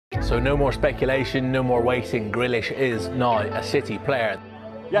So no more speculation, no more waiting. Grealish is now a City player.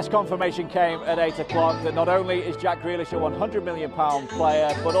 Yes, confirmation came at 8 o'clock that not only is Jack Grealish a £100 million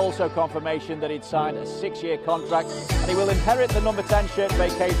player, but also confirmation that he'd signed a 6-year contract and he will inherit the number 10 shirt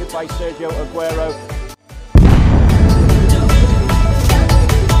vacated by Sergio Aguero.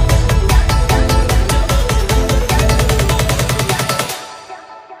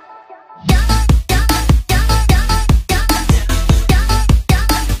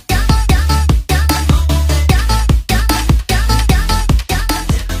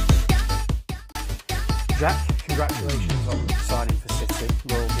 Jack, congratulations on signing for City.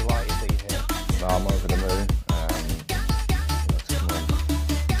 We're all delighted that you're here. No, I'm over the moon. To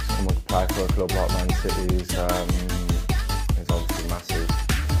come and play for a club like Man City is obviously massive.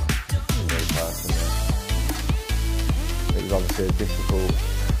 For me personally, it was obviously a difficult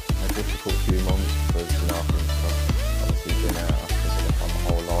few months because I've obviously been at Aston Villa for my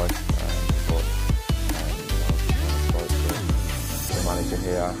whole life. But I spoke to the manager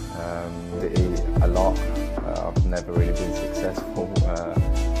here. A lot. I've never really been successful.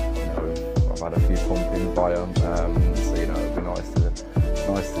 I've had a few pumpings by them, so it'd be nice to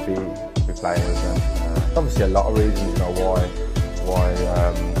be playing with them. Obviously, a lot of reasons, why I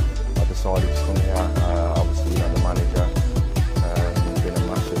decided to come here. Obviously, the manager being a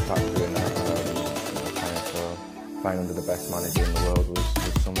massive factor in that. Playing under the best manager in the world was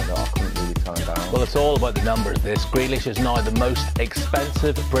something that I couldn't really turn down. Well, it's all about the numbers. Grealish is now the most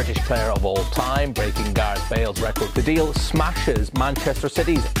expensive British player of all time, breaking Gareth Bale's record. The deal smashes Manchester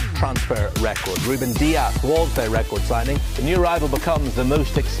City's transfer record. Ruben Dias was their record signing. The new rival becomes the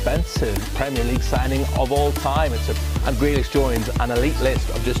most expensive Premier League signing of all time. And Grealish joins an elite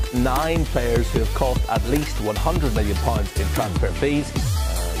list of just 9 players who have cost at least £100 million in transfer fees.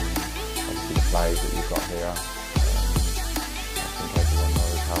 Obviously, the players that you've got here. Everyone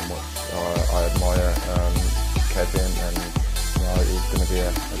knows how much I admire Kevin, and it's going to be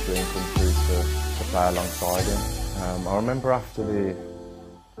a dream come true to play alongside him. I remember after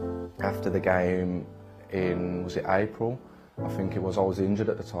the game in, was it April? I think it was. I was injured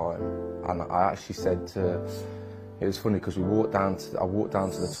at the time, and I actually said to. It was funny because I walked down to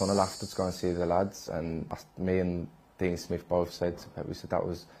the tunnel after to go and see the lads, and me and Dean Smith both said to Pep, we said that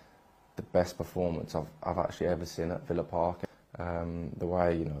was the best performance I've actually ever seen at Villa Park. The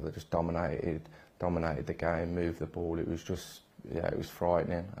way they just dominated the game, moved the ball. It was just it was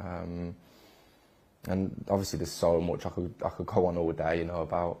frightening. And obviously there's so much I could go on all day,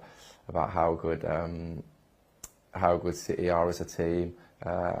 about how good City are as a team,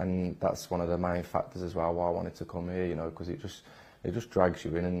 and that's one of the main factors as well why I wanted to come here. Because it just drags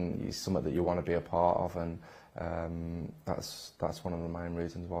you in, and it's something that you want to be a part of, and that's one of the main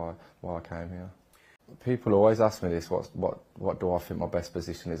reasons why I came here. People always ask me this, what do I think my best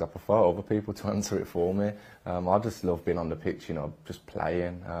position is? I prefer other people to answer it for me. I just love being on the pitch, just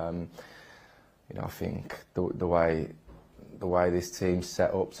playing. I think the way this team's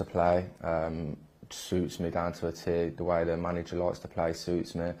set up to play suits me down to a T. The way the manager likes to play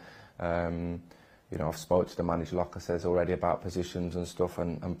suits me. I've spoke to the manager, like I said, already about positions and stuff,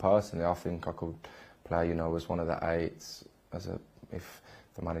 and personally I think I could play, as one of the 8s, if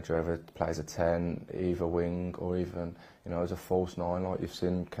the manager ever plays a 10, either wing or even, as a false 9, like you've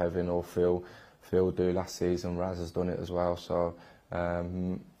seen Kevin or Phil do last season. Raz has done it as well. So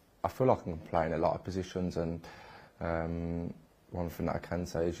I feel like I can play in a lot of positions, and one thing that I can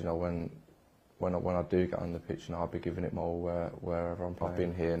say is, when I do get on the pitch, I'll be giving it more wherever I'm playing. I've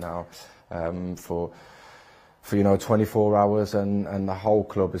been here now for 24 hours, and the whole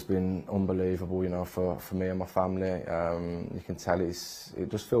club has been unbelievable, for me and my family. You can tell it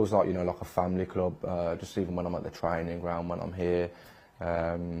just feels like, like a family club, just even when I'm at the training ground, when I'm here.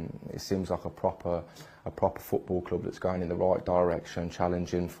 It seems like a proper football club that's going in the right direction,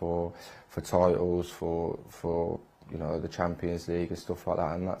 challenging for titles, for the Champions League and stuff like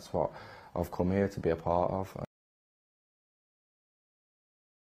that, and that's what I've come here to be a part of.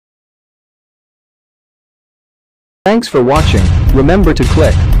 Thanks for watching. Remember to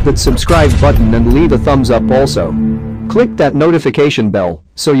click that subscribe button and leave a thumbs up also. Click that notification bell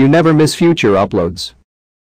so you never miss future uploads.